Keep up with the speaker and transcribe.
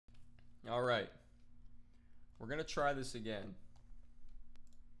Alright. We're gonna try this again.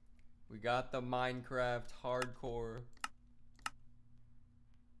 We got the Minecraft hardcore.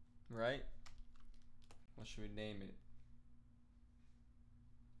 Right? What should we name it?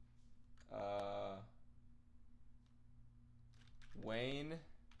 Wayne.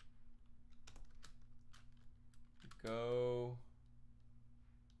 Go.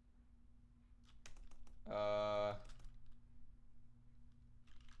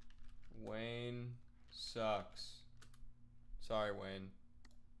 Wayne sucks. Sorry, Wayne.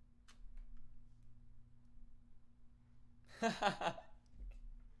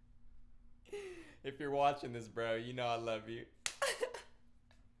 If you're watching this, bro, you know I love you.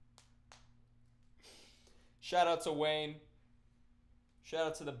 Shout out to Wayne. Shout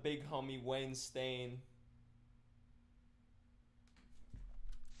out to the big homie Wayne Stain.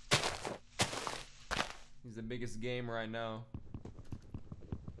 He's the biggest gamer I know.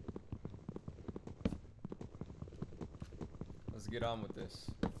 Let's get on with this.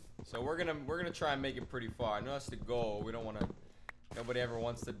 So we're gonna try and make it pretty far. I know that's the goal. We don't wanna. Nobody ever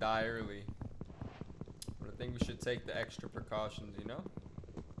wants to die early. But I think we should take the extra precautions, you know?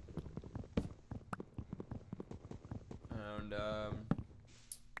 And I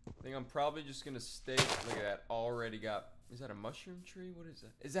think I'm probably just gonna stay. Look at that. Already got. Is that a mushroom tree? What is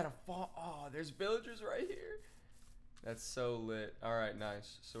that? Is that a fall? Oh, there's villagers right here. That's so lit. Alright,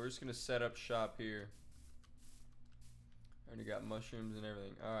 nice. So we're just gonna set up shop here. Already got mushrooms and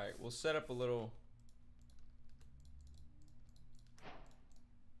everything. Alright, we'll set up a little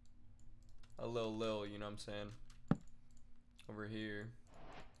you know what I'm saying? Over here.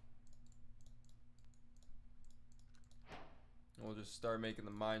 And we'll just start making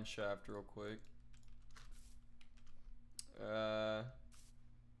the mine shaft real quick. There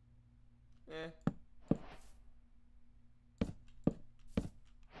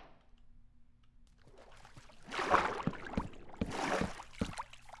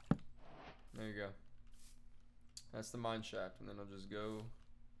you go. That's the mine shaft, and then I'll just go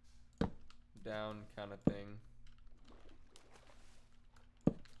down kind of thing.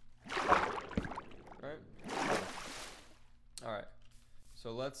 Right? Alright.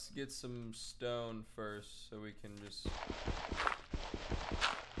 So let's get some stone first so we can just...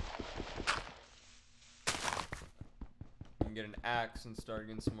 We can get an axe and start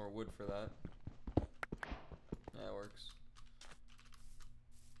getting some more wood for that. That works.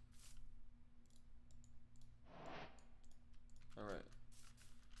 Alright.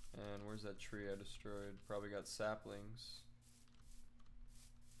 And where's that tree I destroyed? Probably got saplings.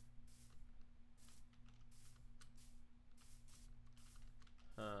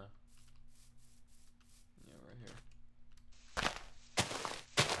 Huh. Yeah, right here.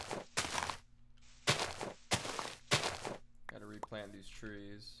 Gotta replant these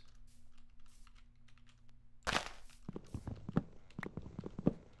trees.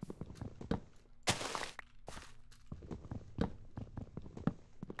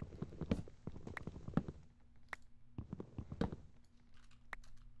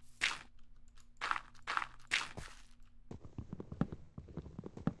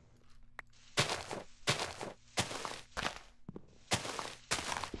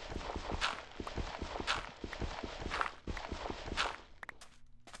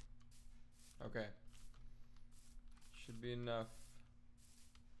 Okay. Should be enough.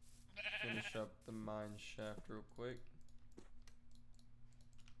 Finish up the mine shaft real quick.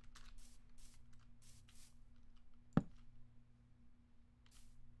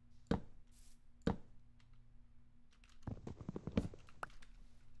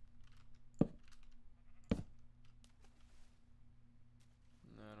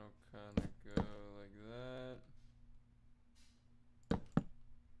 That'll kind of go like that.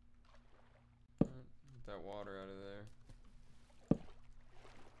 Get that water out of there.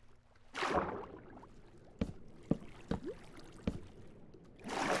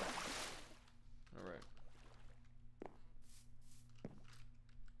 Alright.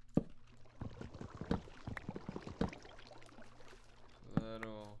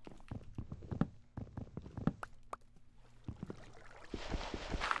 That'll...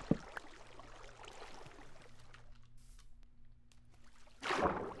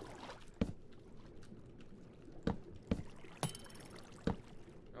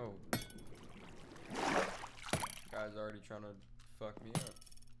 Oh. Guy's already trying to fuck me up.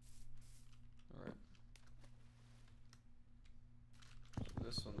 Alright. So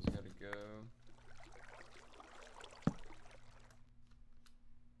this one's gotta go.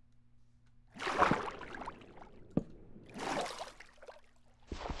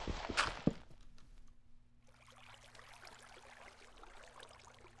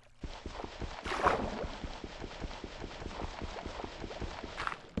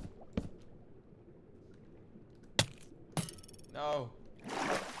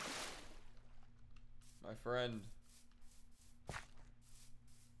 friend.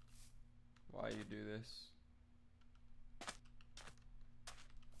 Why you do this?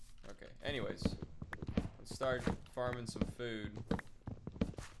 Okay, anyways. Let's start farming some food.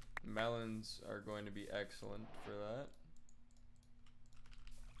 Melons are going to be excellent for that.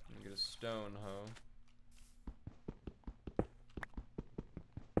 I'm gonna get a stone hoe.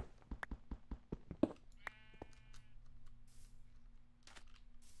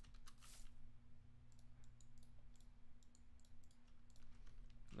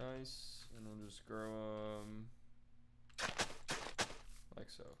 Nice, and we'll just grow them like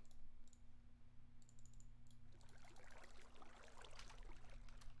so.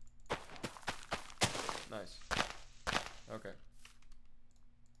 Nice. Okay.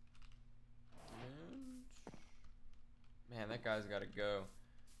 And man, that guy's gotta go.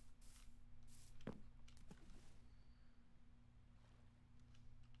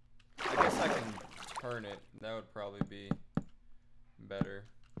 I guess I can turn it. That would probably be better.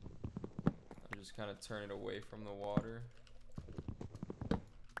 I'll just kind of turn it away from the water.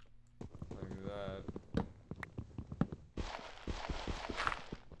 Like that.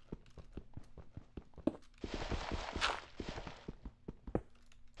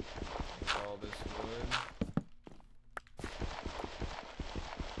 All this wood.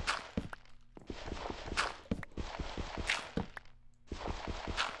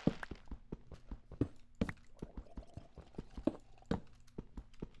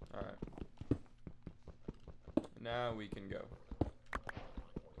 Alright. Now we can go.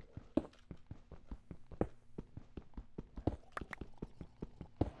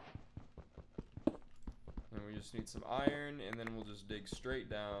 And we just need some iron, and then we'll just dig straight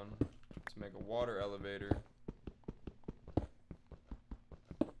down to make a water elevator.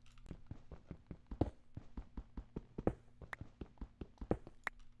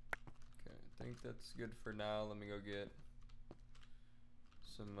 Okay, I think that's good for now. Let me go get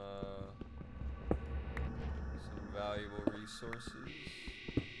some valuable resources.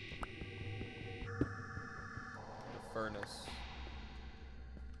 The furnace.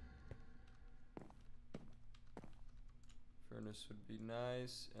 Furnace would be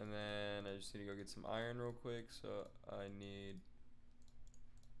nice, and then I just need to go get some iron real quick, so I need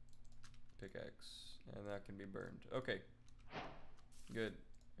pickaxe, and that can be burned. Okay, good.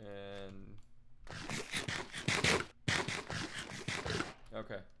 And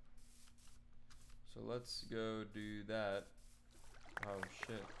okay, so let's go do that. Oh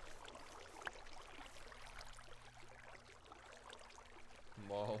shit.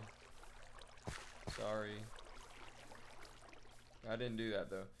 Lol. Sorry. I didn't do that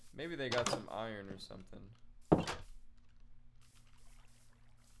though. Maybe they got some iron or something.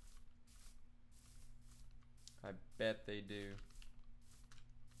 I bet they do.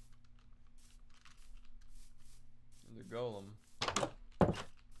 The golem.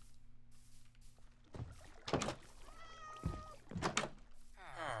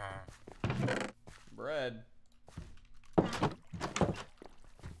 Bread.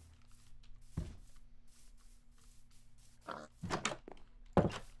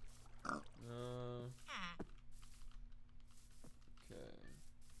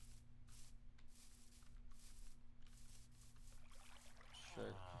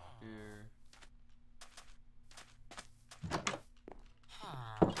 Here.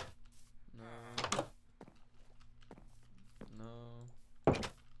 No. No.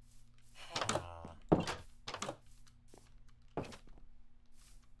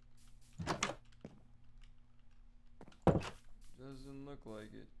 Doesn't look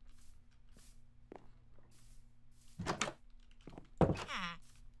like it.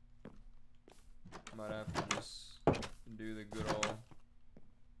 Might have to just do the good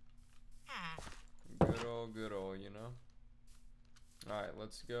old, you know? Alright,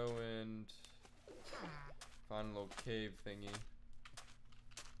 let's go and find a little cave thingy.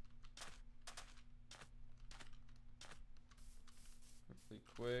 Hopefully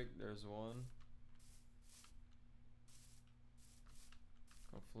quick, there's one.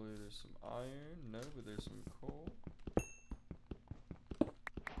 Hopefully there's some iron. No, but there's some coal.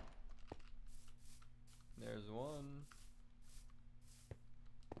 There's one.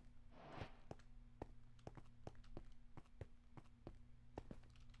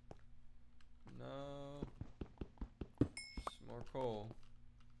 No. Just more coal.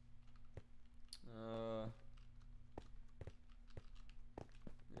 Yeah,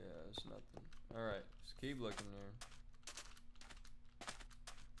 there's nothing. Alright, just keep looking there.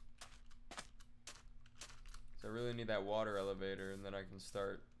 So I really need that water elevator, and then I can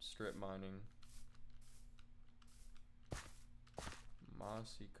start strip mining.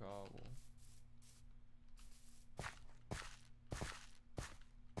 Mossy cobble.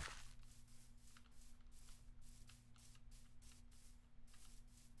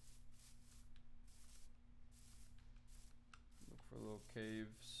 cave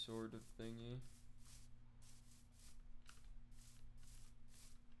sort of thingy.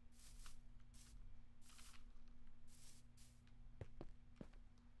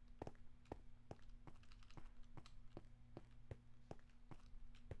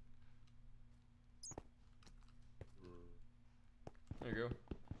 There you go.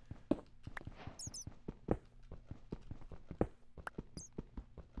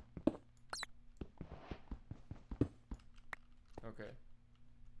 Okay.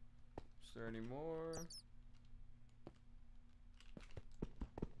 Is there any more?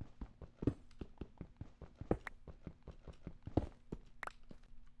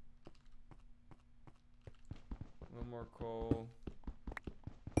 One more coal.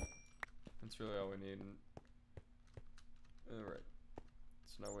 That's really all we need. Alright.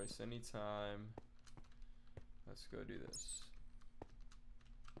 Let's not waste any time. Let's go do this.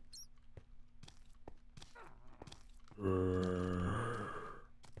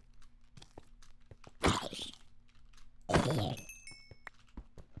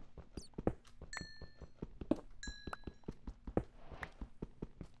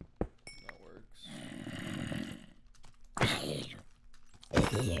 That works.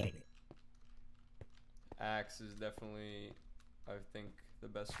 Axe is definitely, I think, the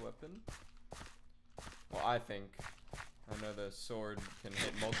best weapon. Well, I think. I know the sword can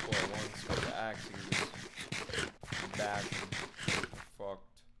hit multiple at once, but the axe you can just bash and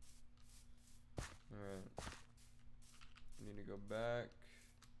fucked. Alright. I need to go back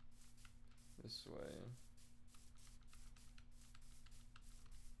this way.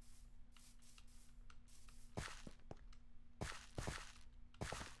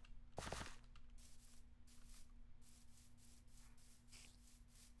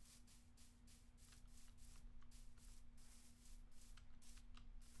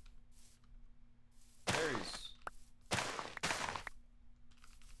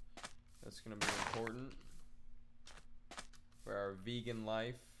 That's gonna be important for our vegan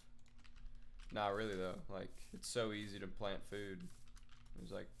life. Not really though, like it's so easy to plant food.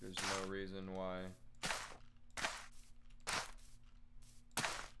 There's no reason why.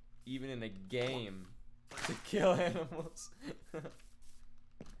 Even in a game to kill animals.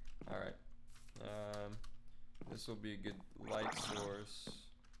 Alright. This will be a good light source.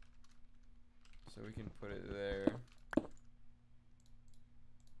 So we can put it there.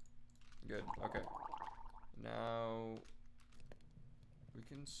 Good, okay. Now we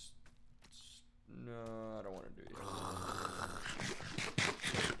can no, I don't want to do it yet.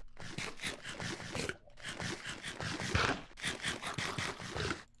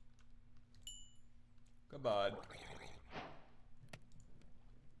 Goodbye.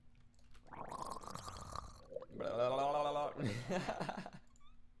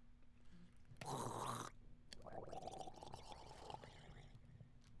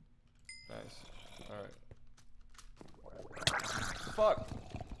 Nice. Alright. Fuck!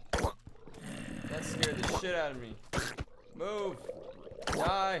 That scared the shit out of me. Move!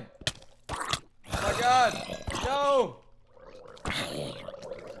 Die! Oh my god! No!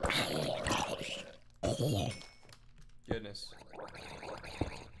 Goodness.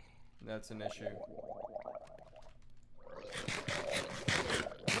 That's an issue. I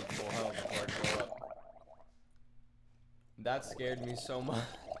need full health before I go up. That scared me so much.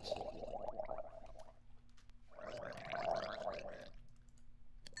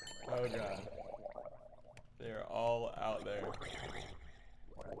 Oh god. They're all out there.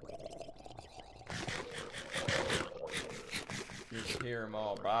 You just hear them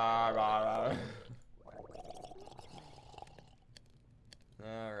all. Rah, rah, rah.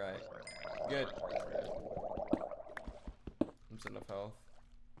 Alright. Good. That's enough health.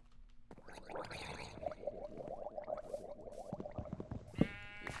 Get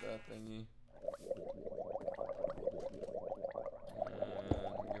that thingy.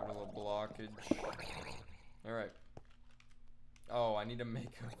 And give it a little blockage. Alright. Oh, I need to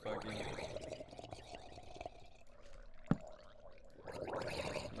make a fucking...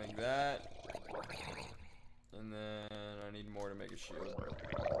 Make that. And then I need more to make a shield.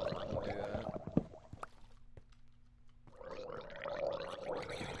 I'll do that.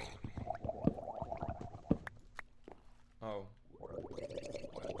 Oh.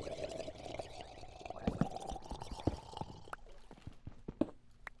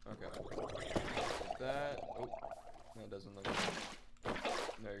 Okay. That. Oh. That doesn't look good.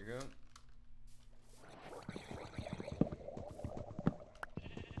 There you go.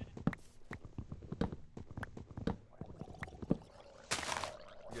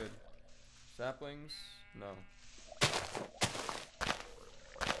 Good. Saplings? No.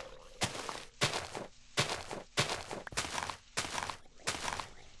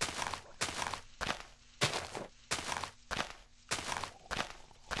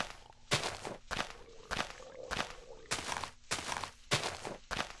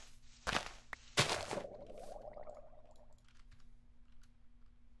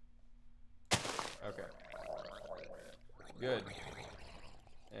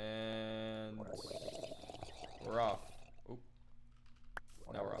 we're off. Oop.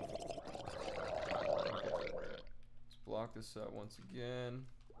 Now we're off. Okay. Let's block this up once again.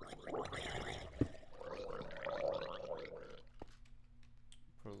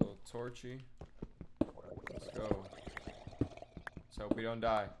 Put a little torchy. Let's go. Let's hope we don't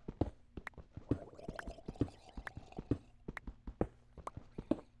die.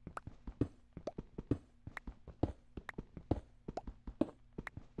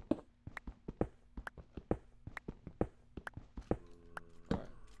 Alright.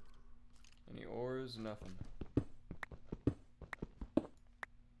 Any ores? Nothing.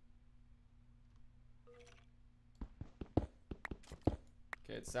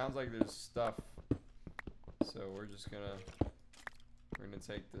 Okay, it sounds like there's stuff. So we're gonna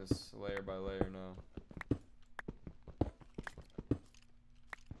take this layer by layer now.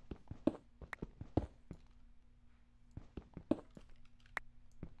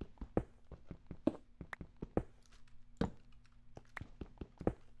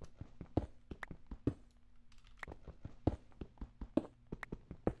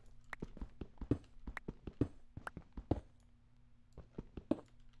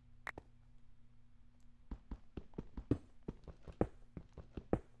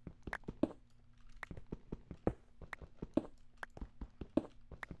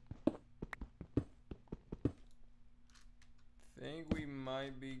 Think we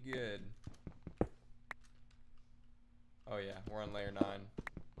might be good. Oh yeah, we're on layer 9.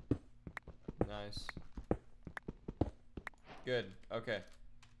 Nice. Good. Okay.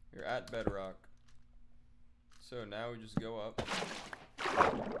 You're at bedrock. So now we just go up.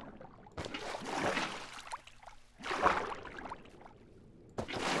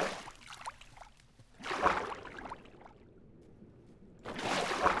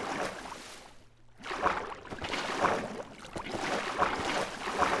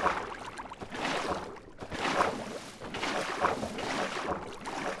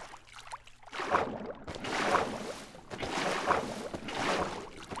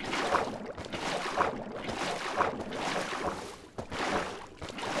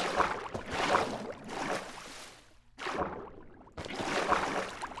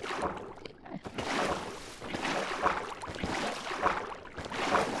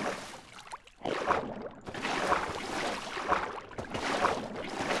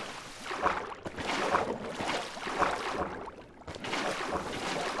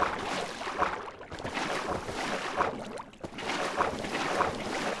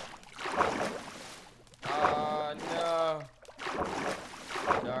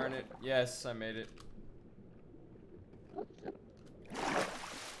 Yes, I made it.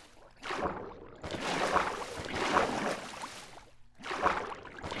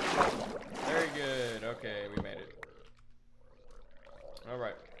 Very good. Okay, we made it.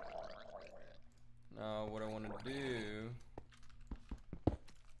 Alright. Now, what I want to do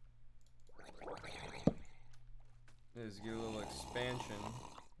is get a little expansion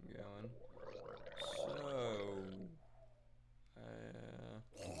going. So,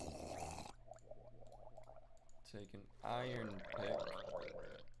 take an iron pick.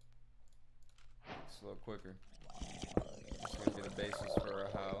 It's a little quicker. Just gonna get a basis for our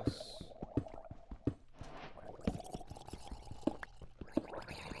house.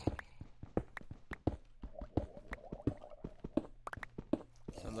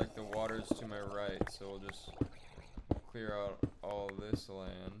 Sounds like the water's to my right, so we'll just clear out all this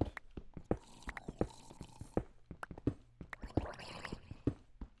land.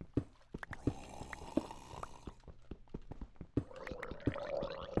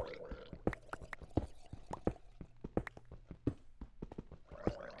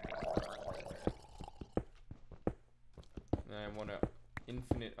 I want an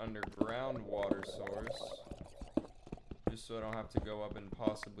infinite underground water source, just so I don't have to go up and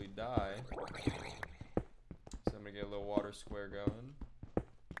possibly die. So I'm gonna get a little water square going.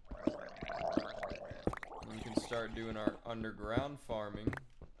 And we can start doing our underground farming.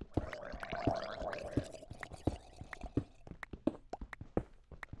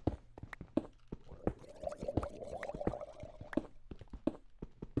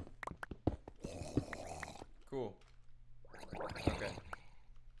 Cool. Okay.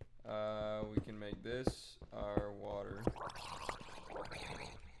 We can make this our water.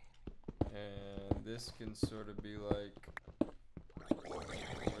 And this can sort of be like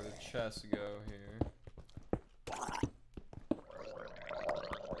where the chests go here.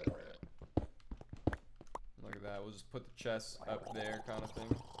 Look at that. We'll just put the chests up there kind of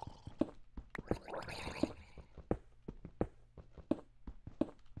thing.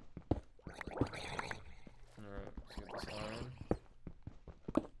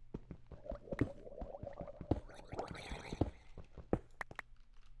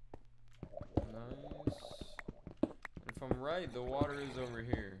 right, the water is over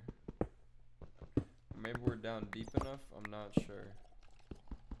here. Maybe we're down deep enough? I'm not sure.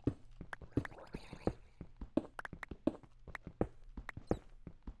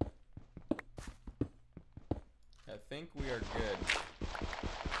 I think we are good.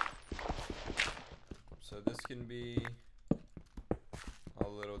 So this can be a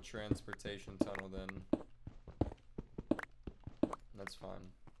little transportation tunnel then. That's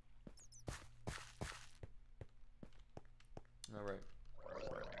fine. Alright.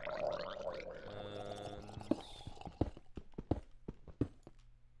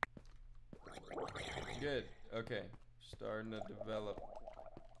 Good. Okay. Starting to develop.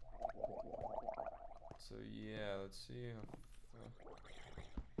 So yeah, let's see.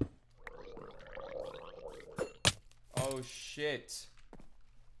 Oh shit.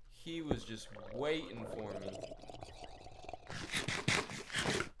 He was just waiting for me.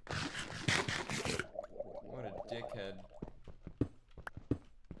 What a dickhead.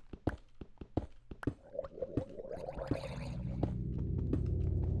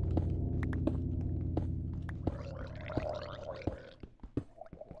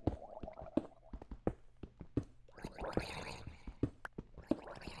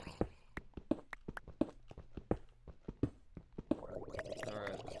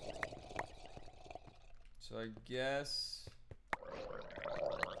 So I guess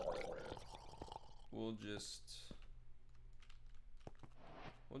we'll just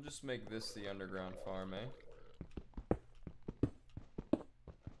make this the underground farm, eh?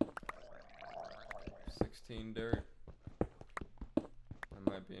 16 dirt. That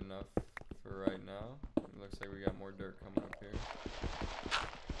might be enough for right now. It looks like we got more dirt coming up here.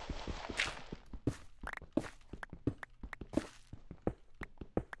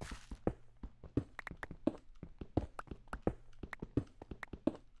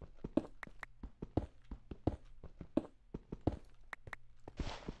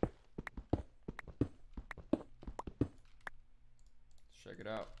 Check it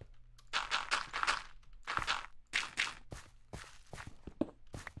out.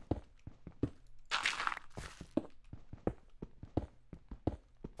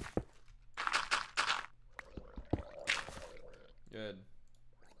 Good.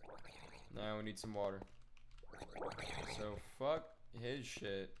 Now we need some water. So fuck his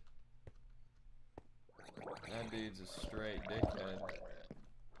shit. That dude's a straight dickhead.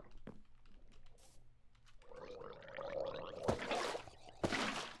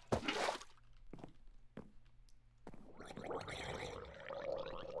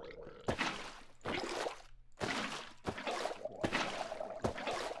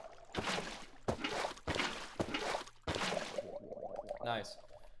 Nice.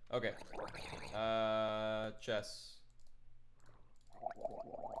 Okay. Chess.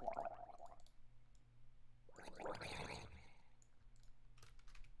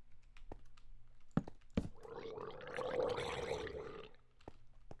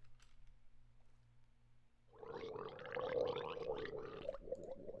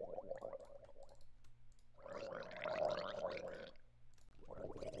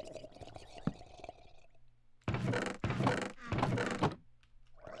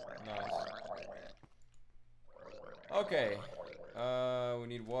 Okay, we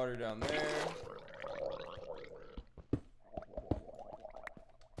need water down there.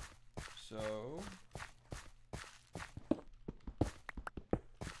 So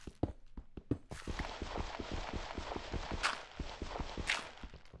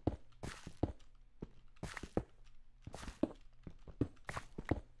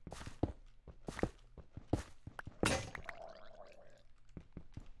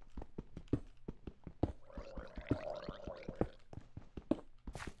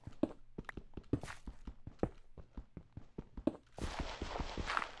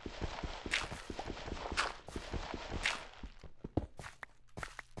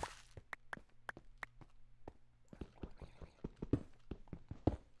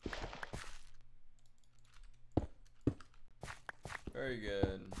very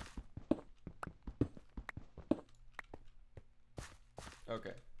good.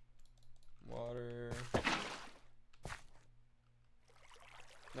 Okay. Water.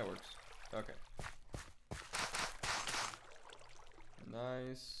 That works. Okay.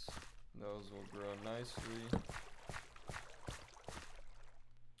 Nice. Those will grow nicely.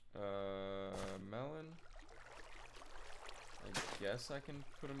 Melon. I guess I can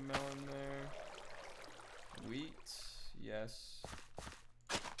put a melon there. Wheat. Yes.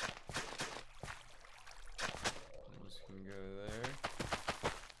 Those can go there.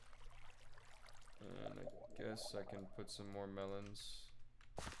 And I guess I can put some more melons.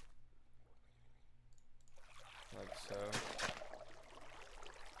 Like so.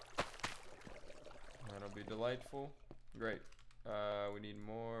 That'll be delightful. Great. We need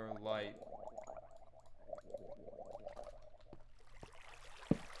more light.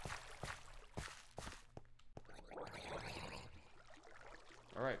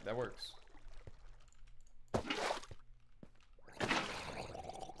 Alright, that works.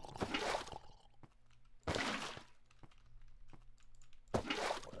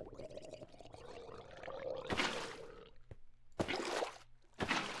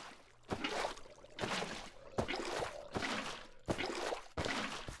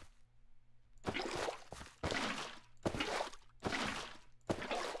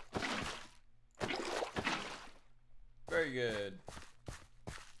 Very good.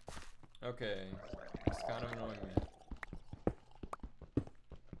 Okay. It's kind of annoying me.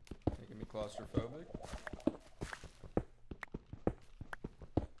 Making me claustrophobic.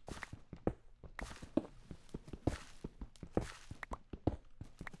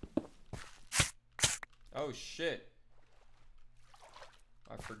 Oh shit.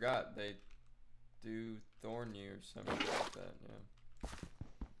 I forgot they do thorn you or something like that, yeah.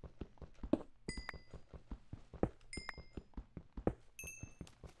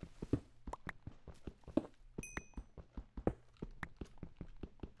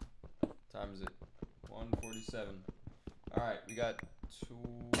 Time is it? 1:47. Alright, we got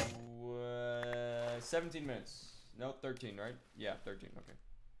 17 minutes. No, 13, right? Yeah, 13, okay.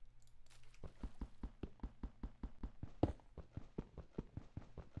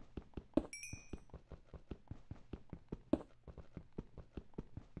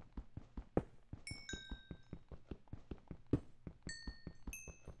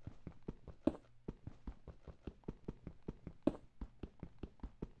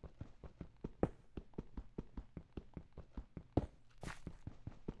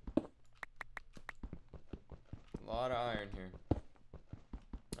 A lot of iron here.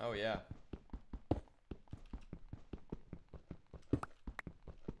 Oh yeah.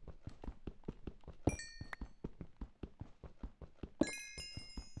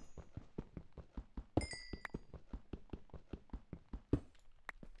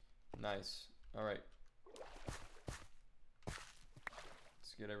 Nice. All right.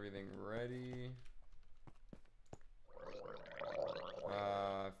 Let's get everything ready.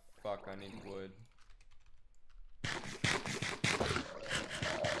 Fuck, I need wood.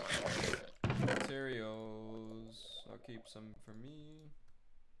 Materials. I'll keep some for me.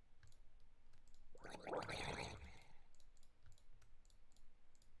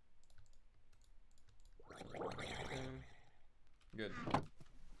 Okay. Good.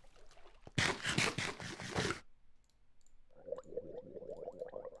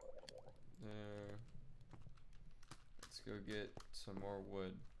 There. Let's go get some more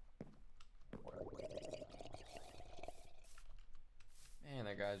wood. Man,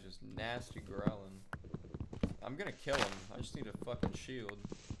 that guy's just nasty growling. I'm gonna kill him. I just need a fucking shield.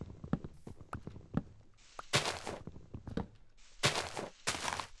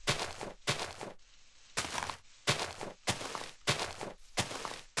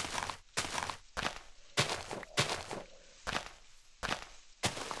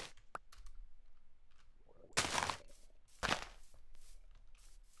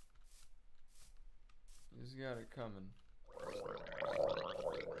 He's got it coming.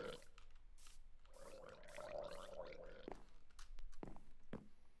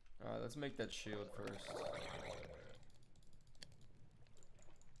 Alright, let's make that shield first.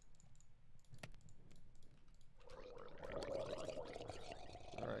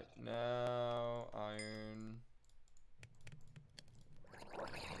 Alright, now iron.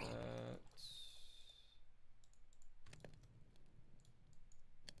 That.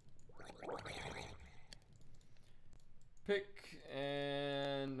 Pick,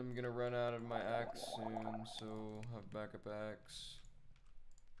 and I'm gonna run out of my axe soon, so I'll have backup axe.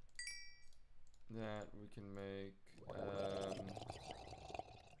 That we can make.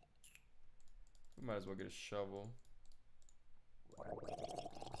 We might as well get a shovel.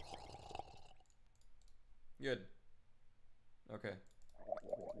 Good. Okay.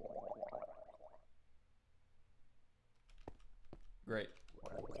 Great.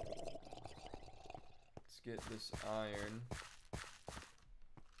 Let's get this iron.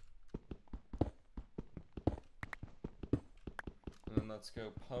 And then let's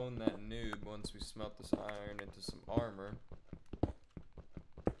go pwn that noob once we smelt this iron into some armor.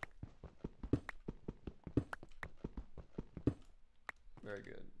 Very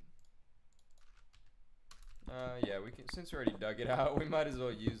good. Yeah, we can, since we already dug it out, we might as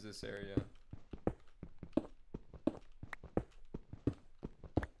well use this area.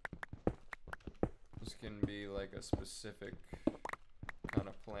 Just can be like a specific kind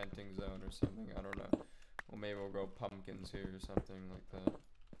of planting zone or something. I don't know. Well, maybe we'll grow pumpkins here or something like that.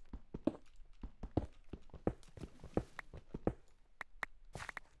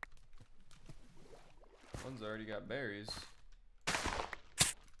 One's already got berries.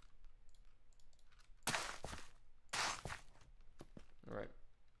 Alright.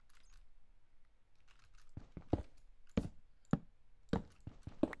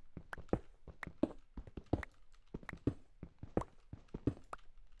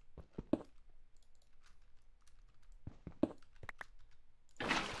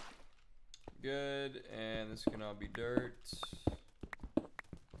 Good, and this can all be dirt.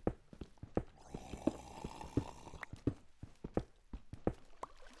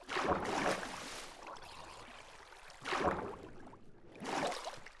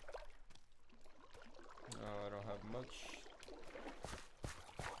 Oh, I don't have much.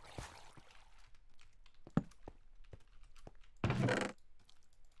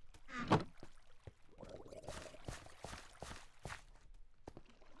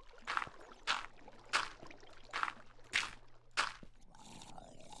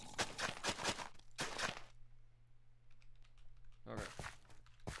 Okay.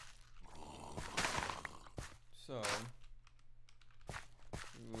 So,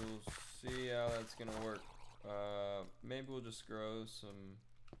 we'll see how that's gonna work. Maybe we'll just grow some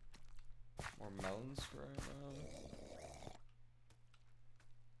more melons for right now.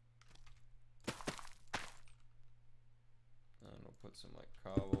 And we'll put some like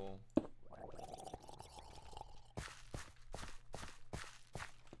cobble.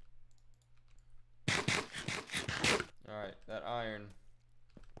 Alright, that iron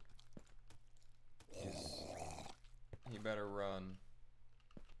is... He better run.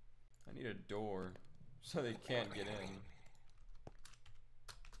 I need a door so they can't get in.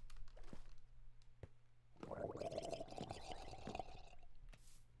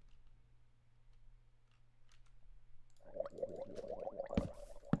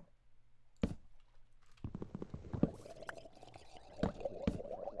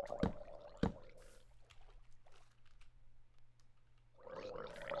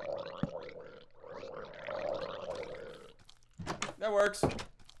 That works.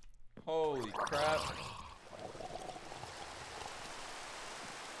 Holy crap.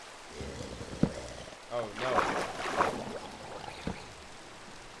 Oh no.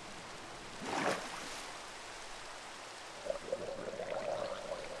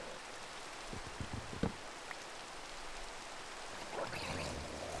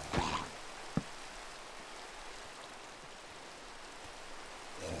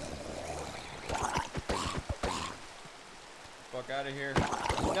 Fuck out of here.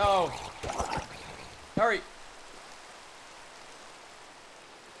 No! Hurry!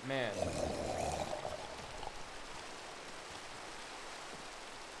 Man.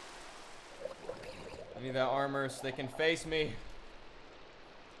 I need that armor so they can face me.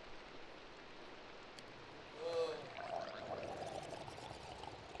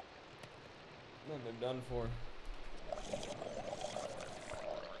 Then they're done for.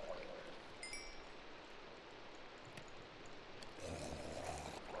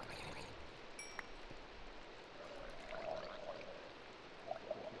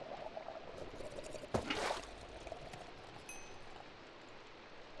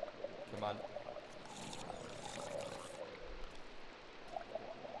 Come on.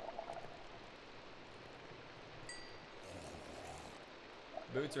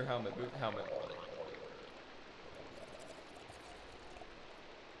 Boots or helmet? Boot, helmet.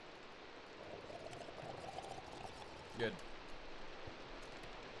 Good.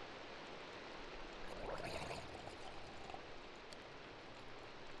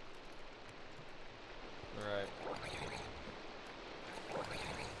 Alright.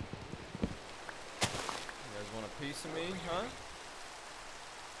 You guys want a piece of me, huh?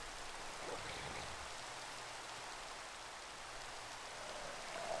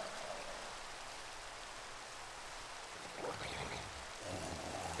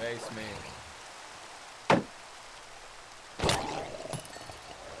 Face me.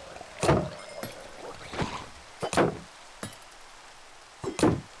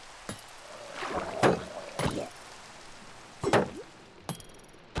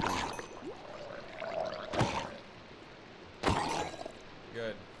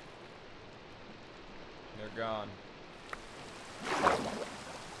 Good. They're gone.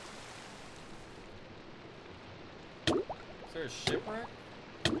 Is there a shipwreck?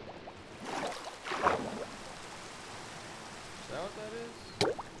 Is that what that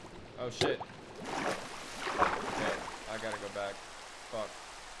is? Oh shit. Okay, I gotta go back. Fuck.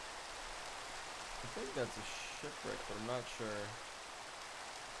 think that's a shipwreck, but I'm not sure.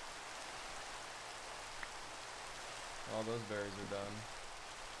 All those berries are done.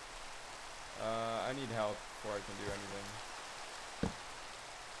 I need help before I can do anything.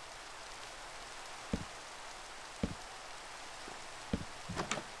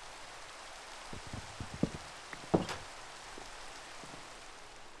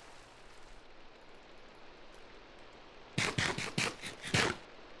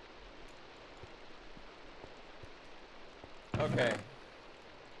 Okay.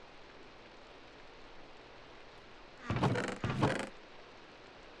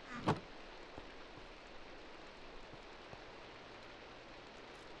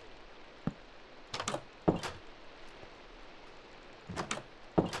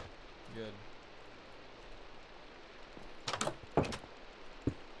 Good.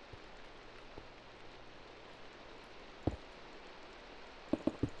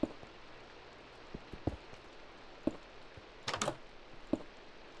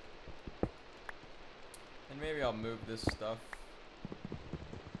 And maybe I'll move this stuff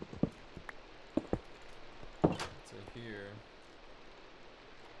to here.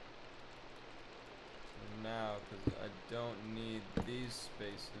 For now, because I don't need these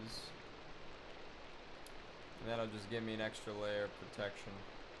spaces. And that'll just give me an extra layer of protection.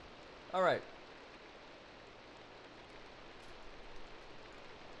 Alright.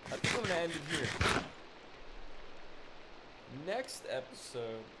 I think I'm gonna end it here. Next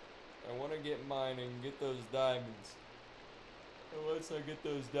episode, I want to get mining, get those diamonds. And once I get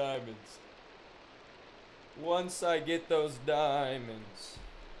those diamonds,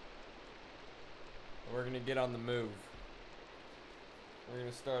 we're gonna get on the move. We're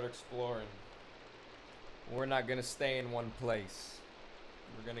gonna start exploring. We're not gonna stay in one place.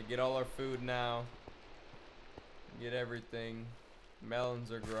 We're gonna get all our food now. Get everything.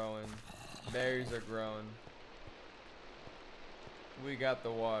 Melons are growing. Berries are growing. We got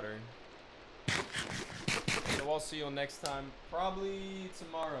the water. So I'll see you next time. Probably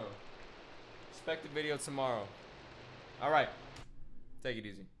tomorrow. Expect a video tomorrow. Alright. Take it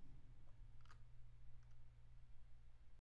easy.